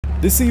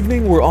This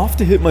evening, we're off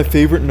to hit my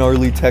favorite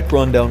gnarly tech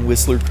run down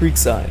Whistler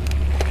Creekside.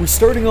 We're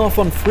starting off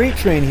on Freight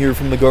Train here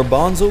from the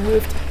Garbanzo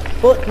lift,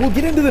 but we'll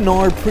get into the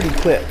Gnar pretty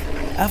quick.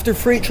 After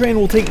Freight Train,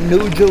 we'll take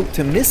No Joke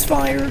to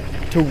Misfire,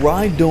 to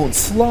Ride Don't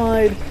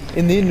Slide,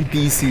 and then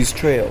BC's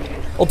Trail.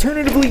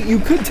 Alternatively, you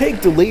could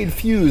take Delayed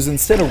Fuse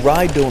instead of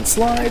Ride Don't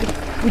Slide,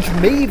 which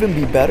may even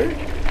be better,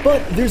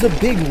 but there's a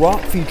big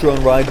rock feature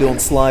on Ride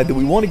Don't Slide that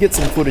we want to get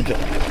some footage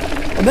of.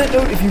 On that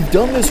note, if you've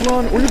done this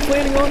run or you're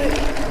planning on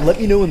it, let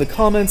me know in the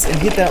comments and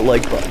hit that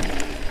like button.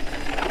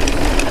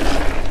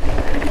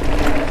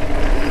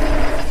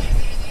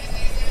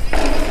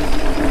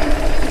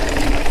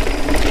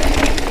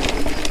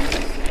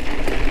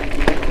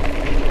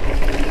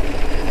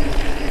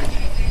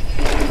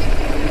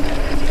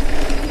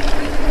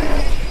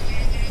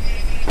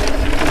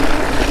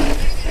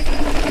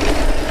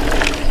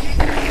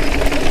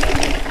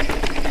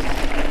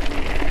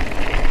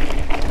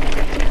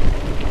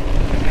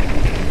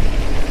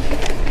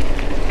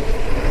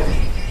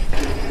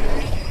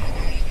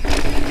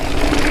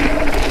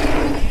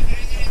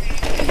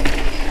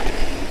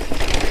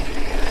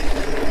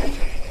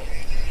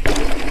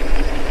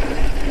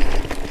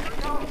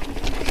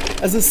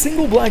 As a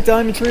single black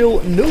diamond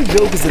trail, No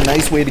Joke is a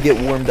nice way to get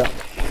warmed up.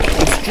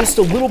 It's just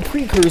a little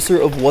precursor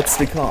of what's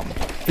to come.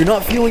 If you're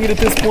not feeling it at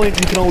this point,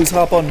 you can always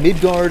hop on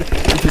Midgard,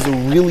 which is a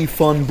really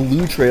fun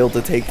blue trail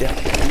to take down.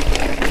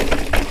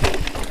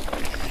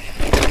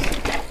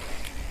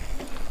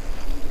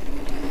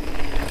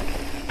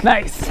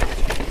 Nice!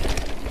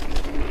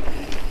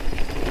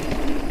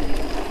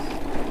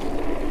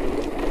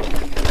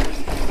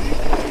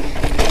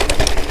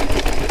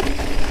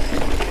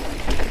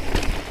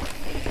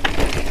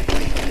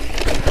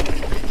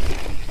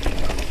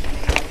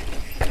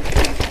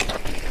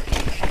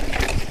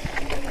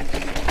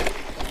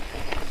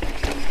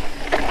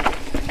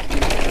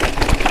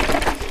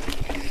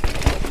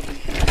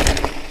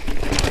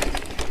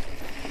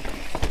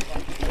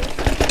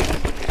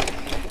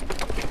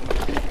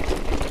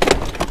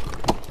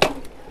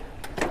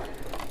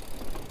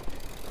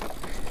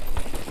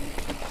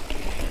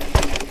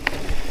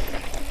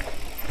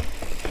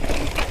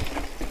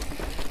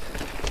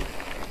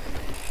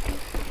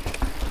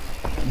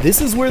 This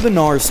is where the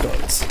Gnar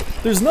starts.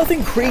 There's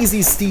nothing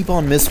crazy steep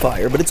on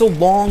Misfire, but it's a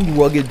long,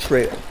 rugged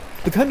trail.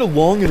 The kind of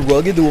long and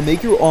rugged that will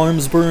make your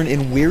arms burn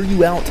and wear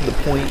you out to the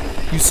point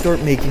you start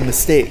making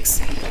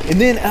mistakes. And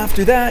then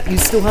after that, you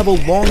still have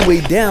a long way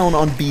down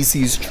on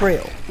BC's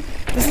Trail.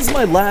 This is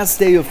my last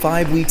day of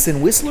 5 weeks in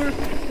Whistler,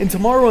 and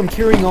tomorrow I'm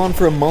carrying on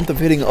for a month of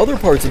hitting other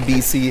parts of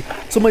BC,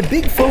 so my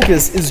big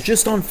focus is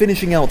just on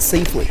finishing out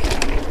safely.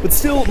 But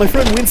still, my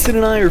friend Winston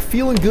and I are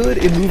feeling good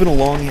and moving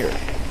along here.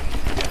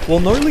 While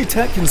gnarly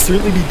tech can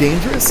certainly be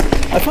dangerous,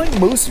 I find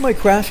most of my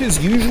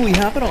crashes usually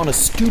happen on a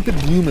stupid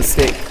blue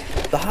mistake.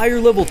 The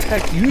higher level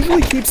tech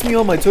usually keeps me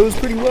on my toes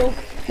pretty well,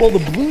 while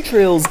the blue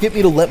trails get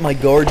me to let my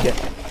guard down.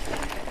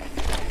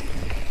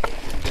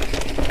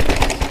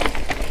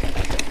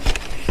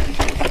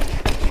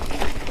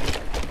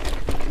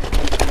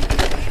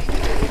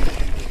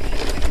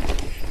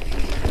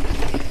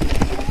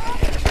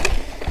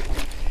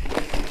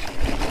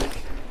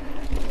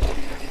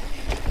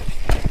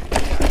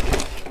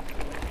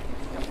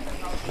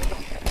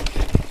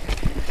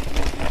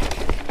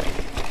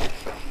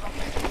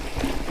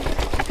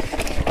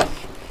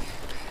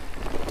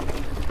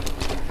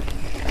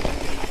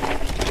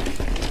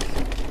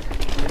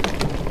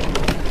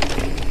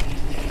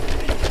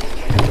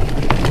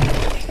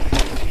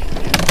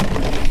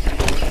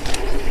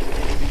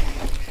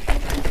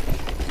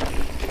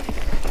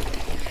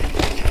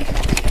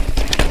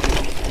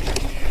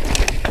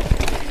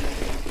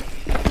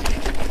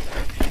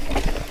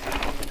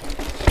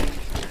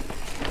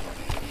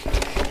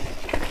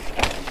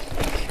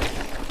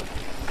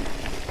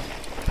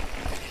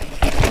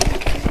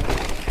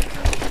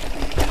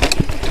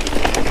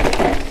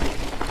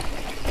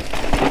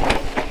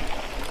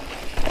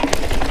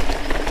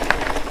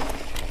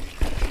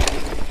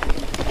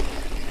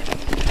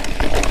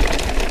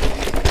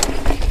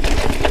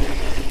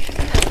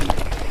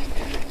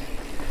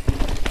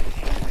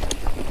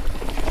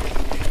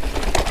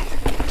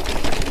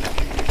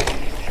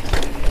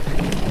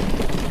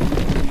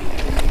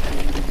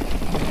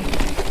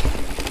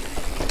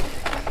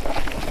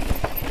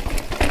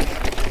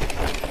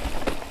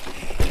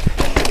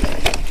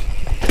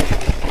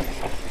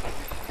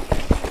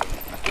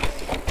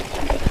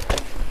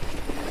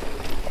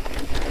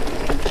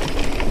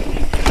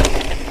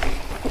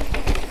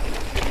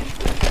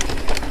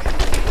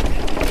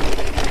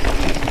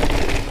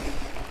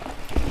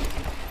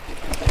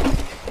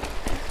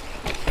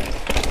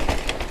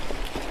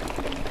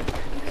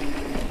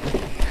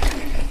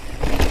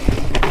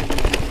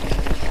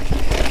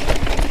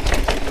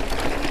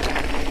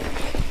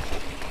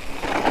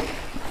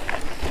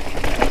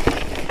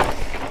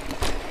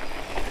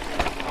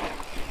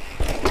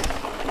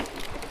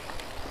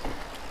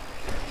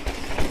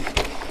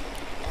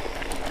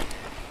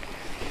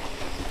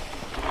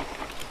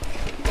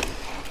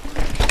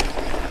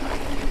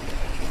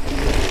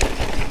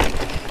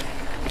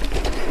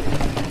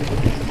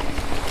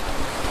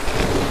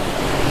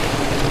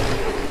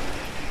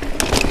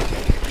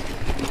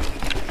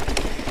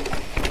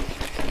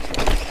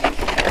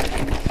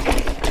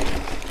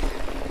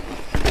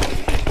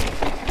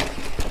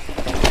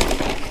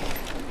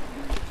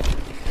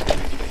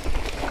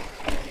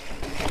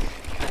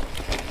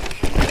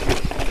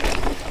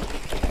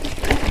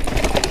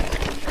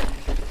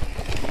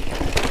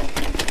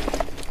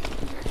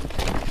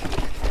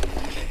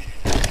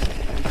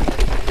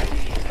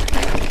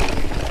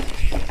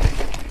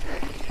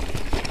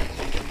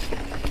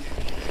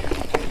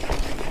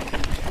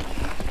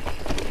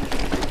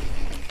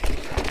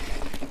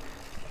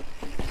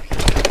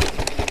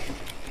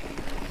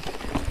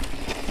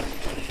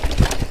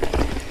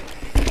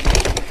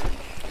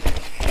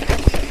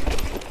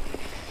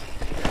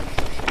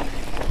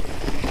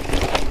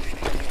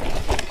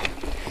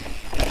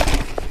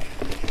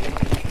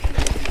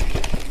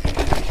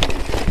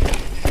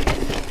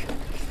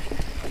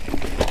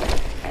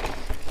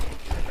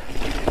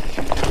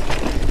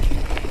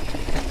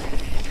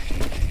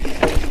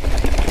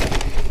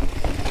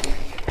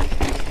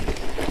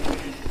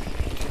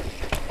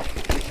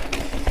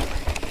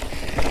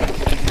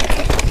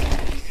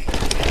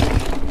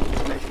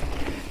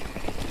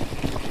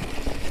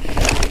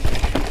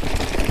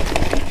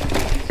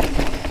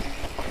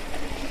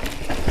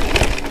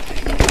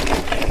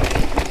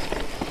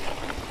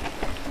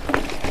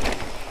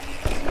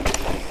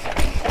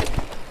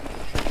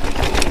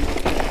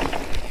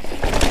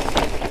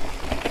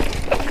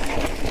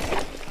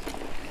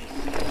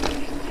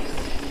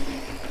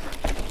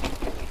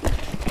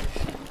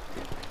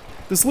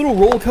 This little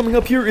roll coming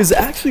up here is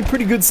actually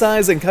pretty good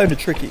size and kind of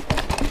tricky.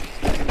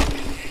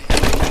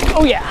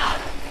 Oh yeah.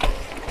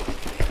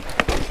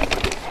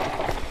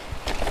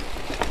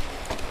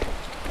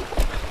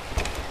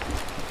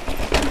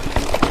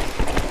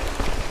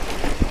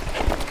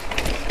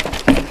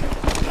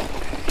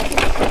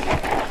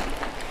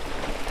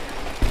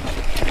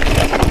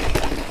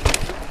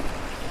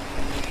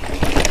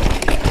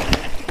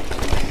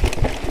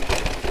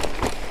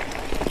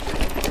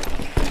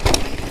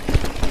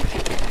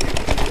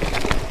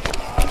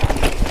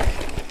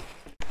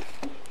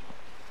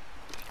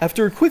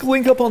 After a quick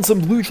link up on some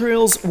blue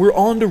trails, we're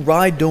on to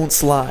Ride Don't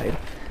Slide.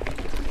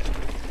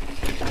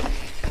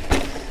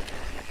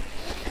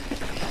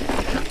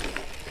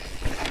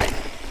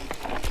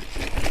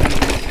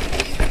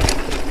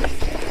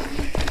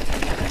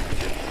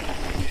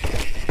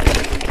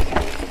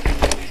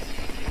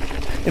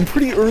 And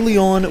pretty early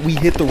on, we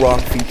hit the rock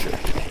feature.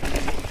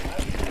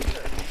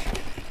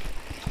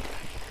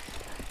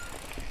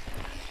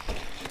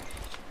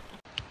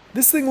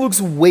 This thing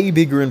looks way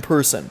bigger in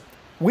person.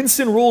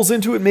 Winston rolls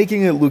into it,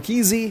 making it look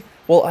easy,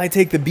 while I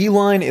take the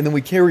beeline and then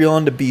we carry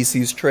on to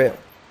BC's trail.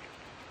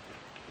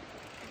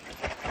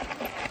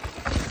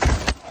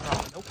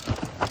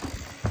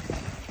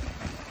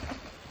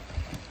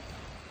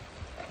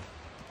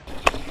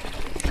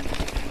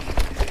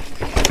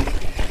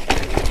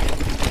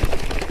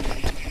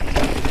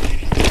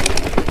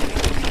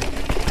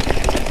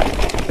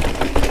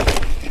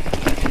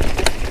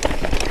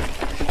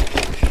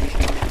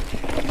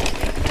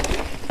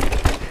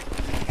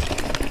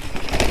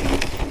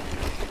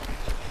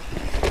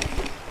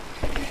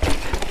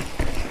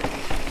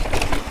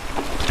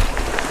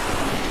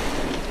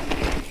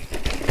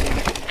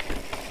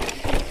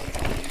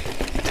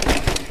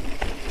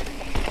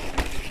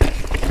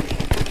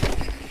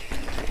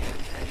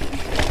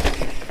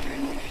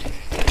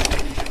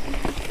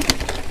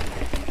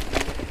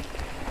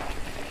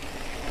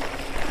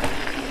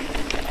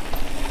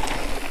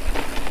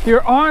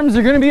 Your arms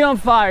are gonna be on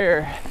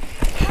fire.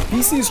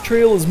 BC's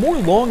trail is more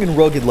long and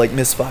rugged like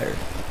Misfire.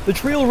 The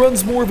trail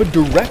runs more of a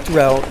direct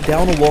route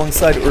down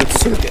alongside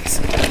Earth's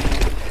surface.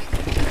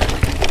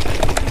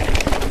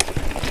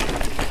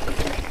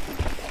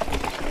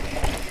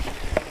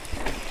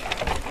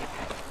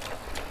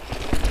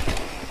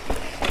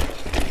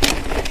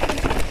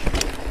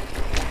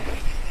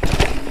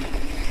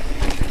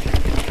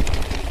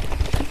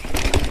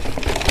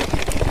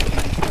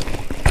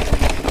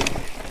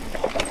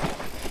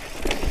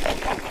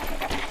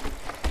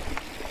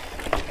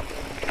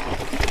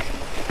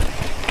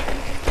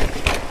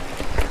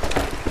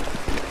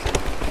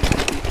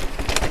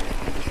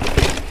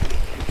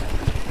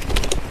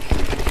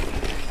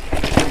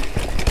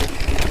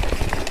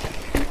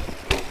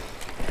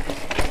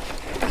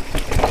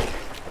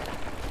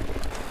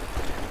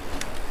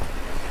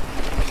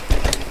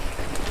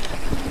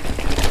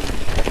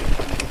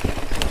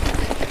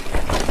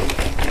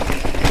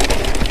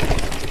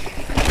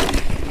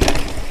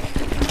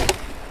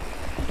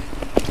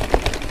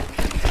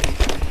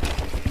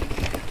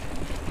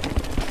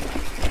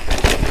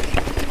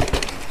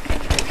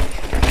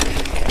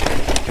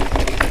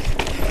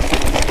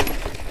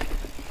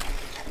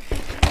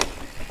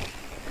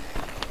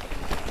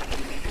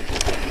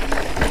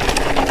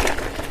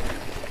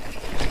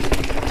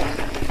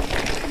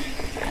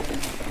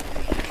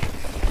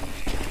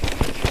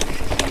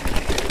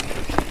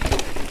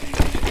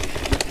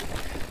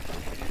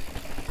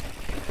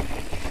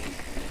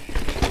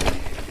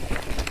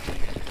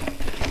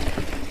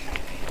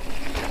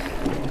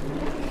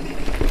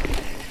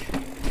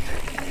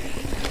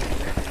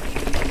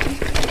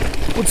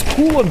 What's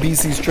cool on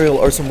BC's trail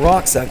are some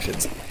rock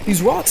sections.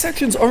 These rock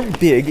sections aren't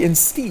big and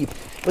steep,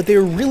 but they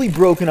are really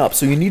broken up,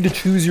 so you need to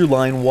choose your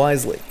line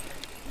wisely.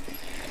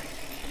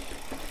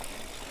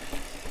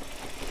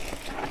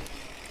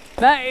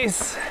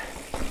 Nice.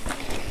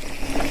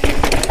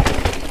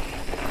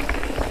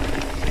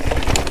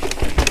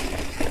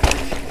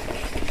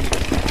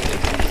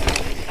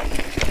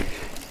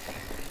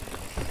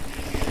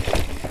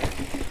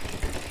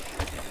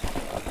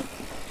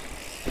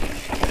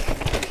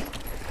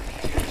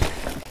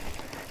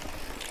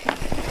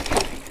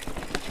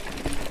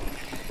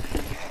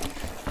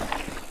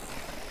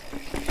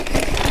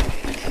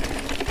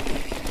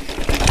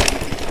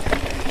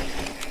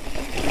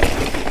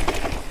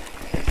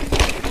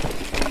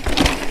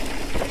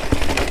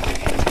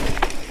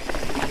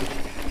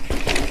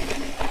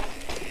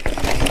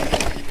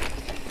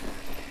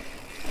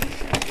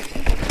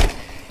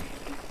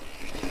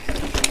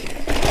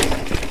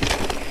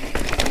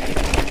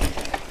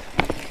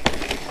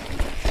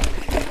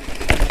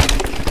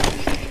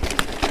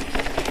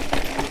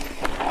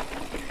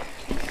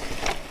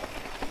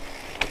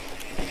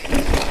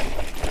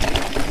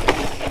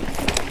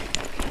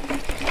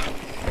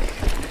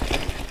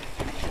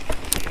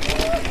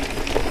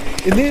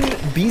 And then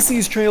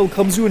BC's trail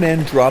comes to an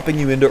end, dropping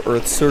you into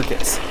Earth's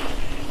Circus.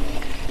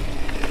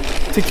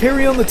 To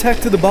carry on the tech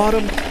to the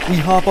bottom, we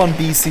hop on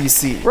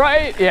BCC.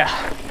 Right? Yeah.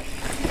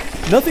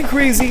 Nothing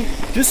crazy,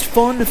 just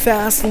fun,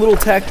 fast little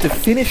tech to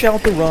finish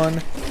out the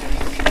run.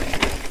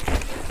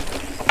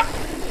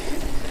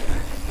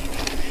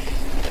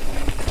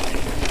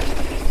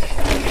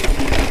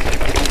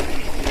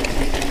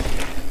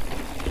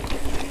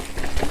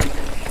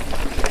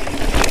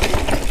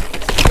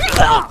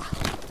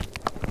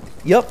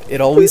 Yep,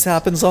 it always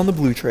happens on the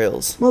blue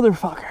trails.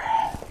 Motherfucker.